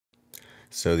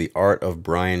So the Art of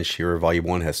Brian Shearer Volume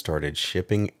 1 has started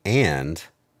shipping, and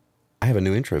I have a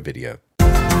new intro video.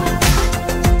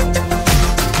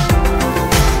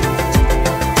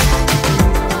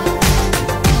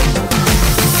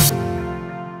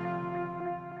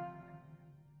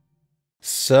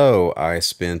 So I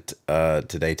spent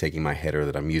today taking my header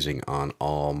that I'm using on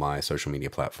all my social media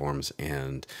platforms,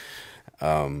 and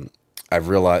I've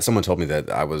realized someone told me that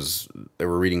they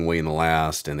were reading Way in the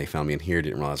Last, and they found me in here,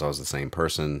 didn't realize I was the same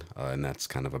person, and that's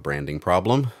kind of a branding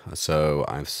problem. So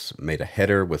I've made a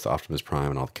header with Optimus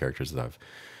Prime and all the characters that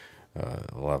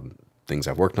a lot of things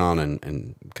I've worked on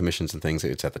and commissions and things.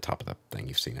 It's at the top of the thing.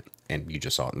 You've seen it, and you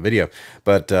just saw it in the video.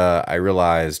 But I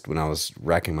realized when I was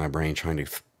racking my brain trying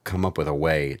to come up with a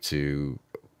way to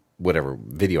whatever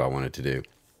video I wanted to do,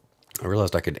 I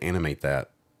realized I could animate that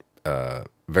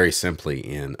very simply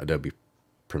in Adobe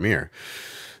Premiere.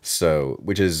 So,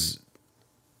 which is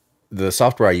the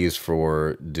software I use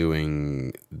for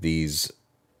doing these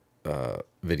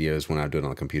videos when I do it on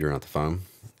the computer, not the phone.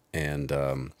 And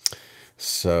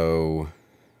so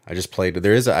I just played.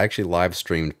 There is actually live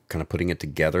streamed kind of putting it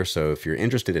together. So if you're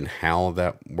interested in how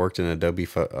that worked in Adobe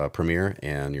Premiere,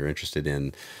 and you're interested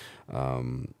in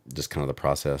just kind of the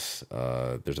process,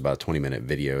 there's about a 20-minute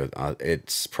video.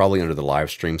 It's probably under the live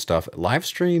stream stuff. Live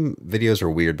stream videos are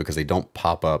weird because they don't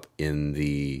pop up in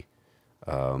the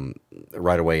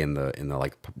right away in the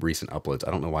like recent uploads.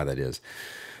 I don't know why that is,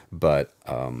 but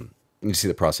you see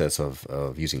the process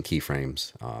of using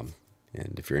keyframes.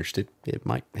 And if you're interested, it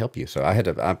might help you. So I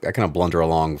kind of blunder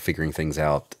along figuring things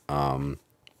out. I'm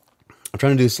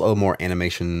trying to do a little more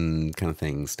animation kind of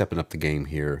thing, stepping up the game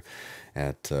here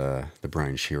at the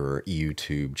Brian Shearer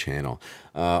YouTube channel.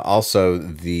 Also,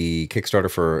 the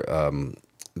Kickstarter for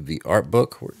the art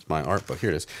book. Where's my art book?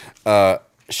 Here it is. I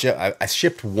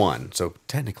shipped one, so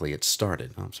technically it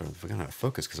started. Oh, I'm sorry, I forgot how to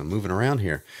focus because I'm moving around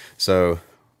here. So,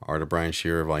 Art of Brian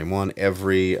Shearer Volume 1.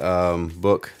 Every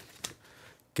book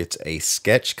gets a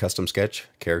sketch, custom sketch,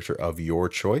 character of your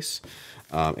choice.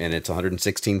 And it's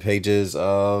 116 pages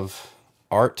of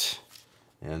art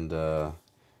and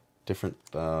different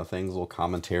things, a little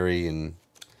commentary, and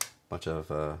a bunch of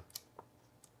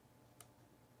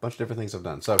different things I've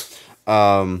done. So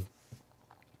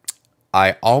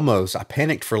I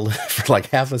panicked for like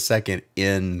half a second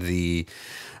in the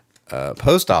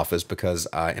post office because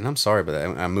and I'm sorry, but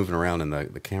I'm moving around and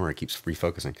the camera keeps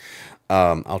refocusing.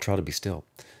 I'll try to be still.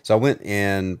 So I went,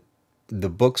 and the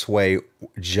books weigh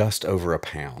just over a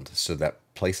pound, so that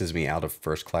places me out of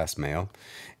first class mail.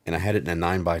 And I had it in a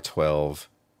 9x12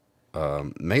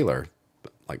 mailer,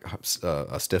 like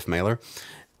a stiff mailer,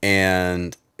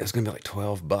 and it was gonna be like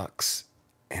 $12.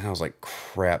 And I was like,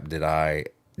 crap, did I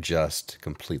just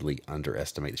completely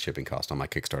underestimate the shipping cost on my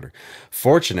Kickstarter?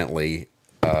 Fortunately,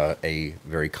 a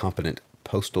very competent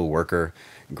postal worker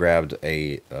grabbed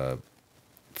a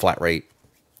flat rate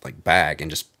like bag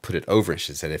and just put it over it.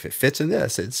 She said, if it fits in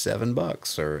this, it's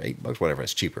 $7 or $8, whatever.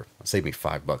 It's cheaper. It saved me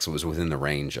 $5. It was within the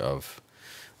range of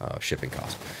shipping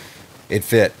costs. It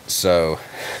fit, so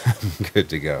I'm good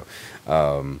to go.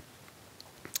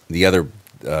 The other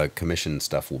commission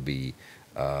stuff will be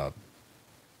the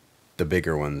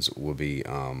bigger ones will be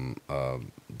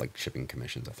like shipping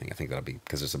commissions. I think that'll be,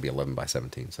 because this will be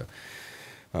 11x17.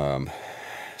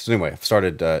 So anyway, I've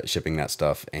started shipping that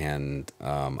stuff, and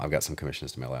I've got some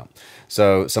commissions to mail out.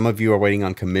 So some of you are waiting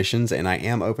on commissions, and I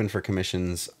am open for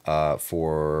commissions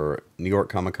for New York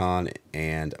Comic Con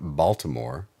and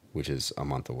Baltimore, which is a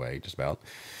month away, just about.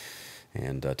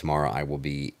 And tomorrow I will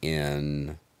be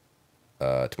in,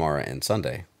 tomorrow and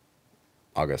Sunday,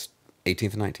 August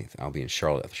 18th and 19th, I'll be in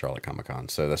Charlotte at the Charlotte Comic Con.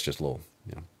 So that's just a little,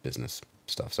 business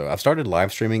stuff. So I've started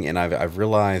live streaming, and I've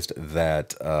realized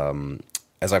that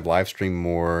as I've live streamed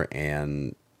more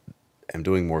and am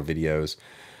doing more videos,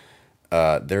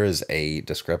 there is a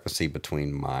discrepancy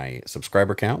between my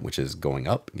subscriber count, which is going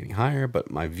up, getting higher, but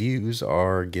my views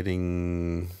are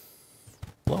getting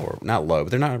lower. Not low,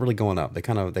 but they're not really going up.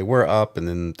 They were up, and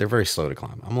then they're very slow to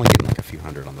climb. I'm only getting like a few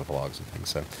hundred on the vlogs and things.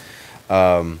 So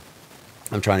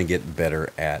I'm trying to get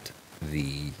better at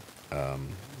the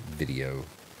video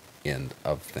end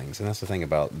of things, and that's the thing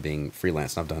about being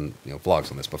freelance. And I've done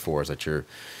vlogs on this before, is that you're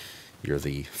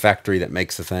the factory that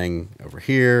makes the thing over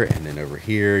here, and then over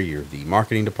here you're the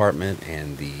marketing department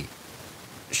and the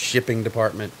shipping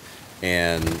department.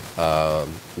 And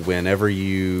whenever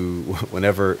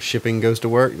shipping goes to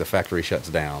work, the factory shuts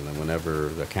down, and whenever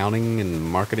the accounting and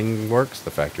marketing works,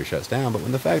 the factory shuts down. But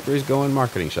when the factory's going,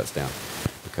 marketing shuts down,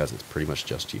 because it's pretty much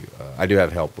just you. I do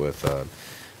have help with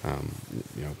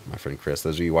my friend Chris.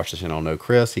 Those of you who watch the channel know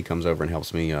Chris. He comes over and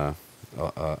helps me a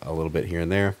little bit here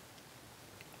and there.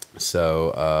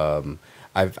 So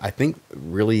I think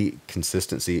really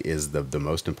consistency is the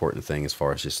most important thing as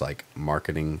far as just like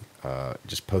marketing,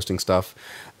 just posting stuff.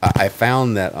 I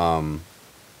found that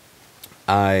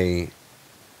I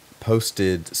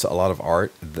posted a lot of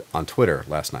art on Twitter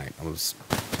last night. I was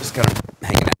just kind of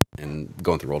hanging out and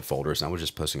going through old folders, and I was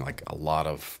just posting like a lot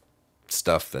of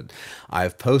stuff that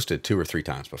I've posted 2 or 3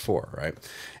 times before, right?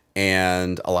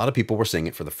 And a lot of people were seeing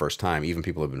it for the first time, even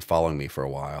people who have been following me for a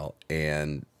while.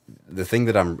 And the thing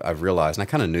that I've realized, and I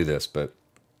kind of knew this, but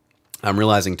I'm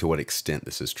realizing to what extent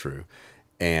this is true,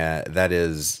 and that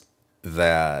is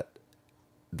that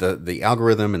the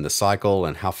algorithm and the cycle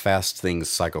and how fast things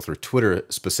cycle through Twitter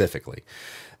specifically,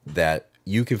 that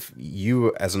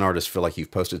you as an artist feel like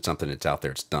you've posted something, it's out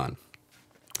there, it's done,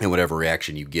 and whatever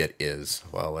reaction you get is,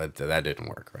 well, that didn't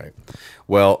work, right?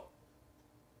 Well,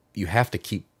 you have to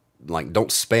keep, like, don't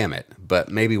spam it, but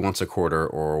maybe once a quarter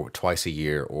or twice a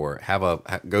year, or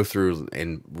go through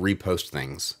and repost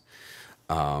things,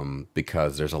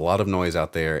 because there's a lot of noise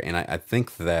out there, and I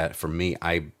think that for me,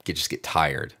 just get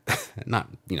tired, not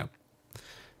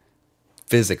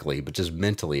physically, but just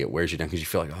mentally, it wears you down because you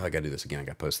feel like, oh, I got to do this again, I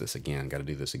got to post this again, got to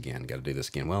do this again, got to do this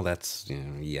again. Well, that's,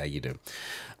 yeah, you do.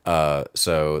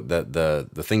 So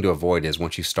the thing to avoid is,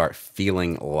 once you start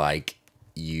feeling like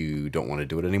you don't want to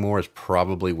do it anymore, is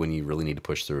probably when you really need to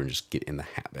push through and just get in the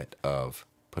habit of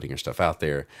putting your stuff out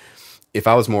there. If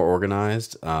I was more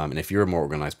organized, and if you're a more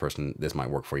organized person, this might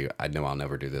work for you. I know I'll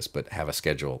never do this, but have a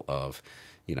schedule of,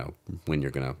 when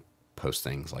you're gonna post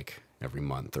things, like every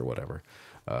month or whatever.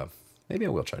 Maybe I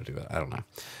will try to do that. I don't know.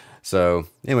 So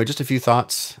anyway, just a few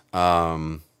thoughts.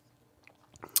 I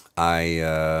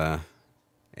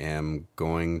am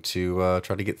going to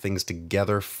try to get things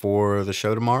together for the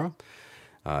show tomorrow.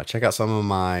 Check out some of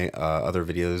my other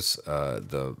videos.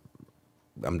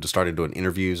 I'm just started doing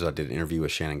interviews. I did an interview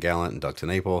with Shannon Gallant and Doug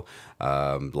TenNapel,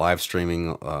 live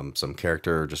streaming some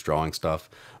character, just drawing stuff.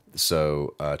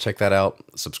 So check that out,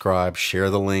 subscribe, share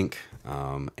the link,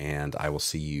 and I will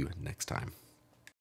see you next time.